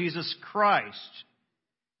Lord Jesus Christ.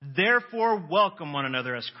 Therefore, welcome one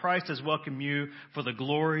another as Christ has welcomed you for the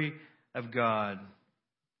glory of God.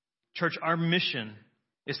 Church, our mission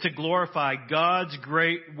is to glorify God's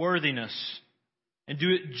great worthiness and do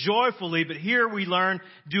it joyfully, but here we learn,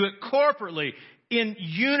 do it corporately, in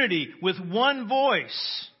unity, with one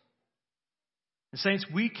voice. And saints,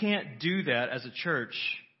 we can't do that as a church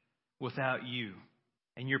without you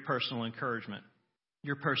and your personal encouragement,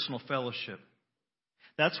 your personal fellowship.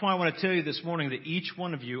 That's why I want to tell you this morning that each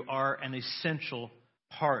one of you are an essential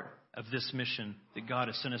part of this mission that God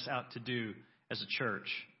has sent us out to do as a church.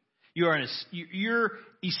 You're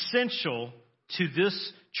essential to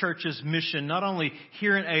this church's mission, not only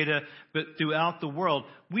here in Ada, but throughout the world.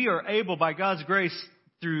 We are able, by God's grace,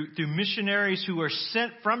 through missionaries who are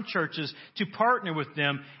sent from churches to partner with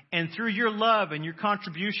them, and through your love and your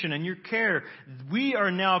contribution and your care, we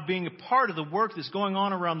are now being a part of the work that's going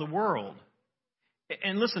on around the world.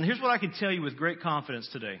 And listen, here's what I can tell you with great confidence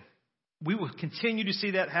today. We will continue to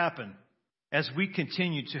see that happen as we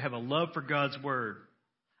continue to have a love for God's Word,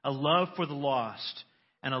 a love for the lost,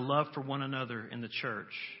 and a love for one another in the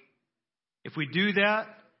church. If we do that,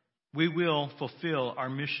 we will fulfill our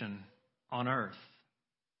mission on earth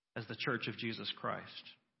as the church of Jesus Christ.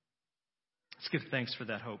 Let's give thanks for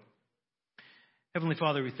that hope. Heavenly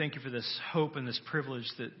Father, we thank you for this hope and this privilege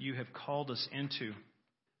that you have called us into.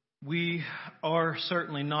 We are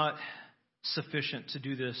certainly not sufficient to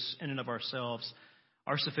do this in and of ourselves.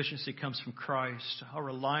 Our sufficiency comes from Christ. Our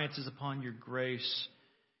reliance is upon your grace.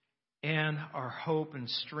 And our hope and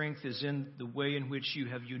strength is in the way in which you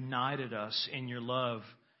have united us in your love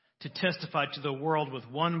to testify to the world with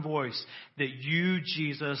one voice that you,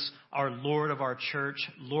 Jesus, are Lord of our church,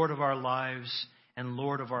 Lord of our lives, and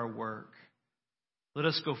Lord of our work. Let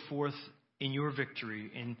us go forth in your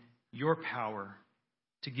victory, in your power,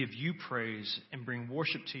 to give you praise and bring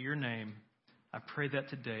worship to your name. I pray that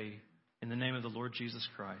today in the name of the Lord Jesus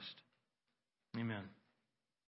Christ. Amen.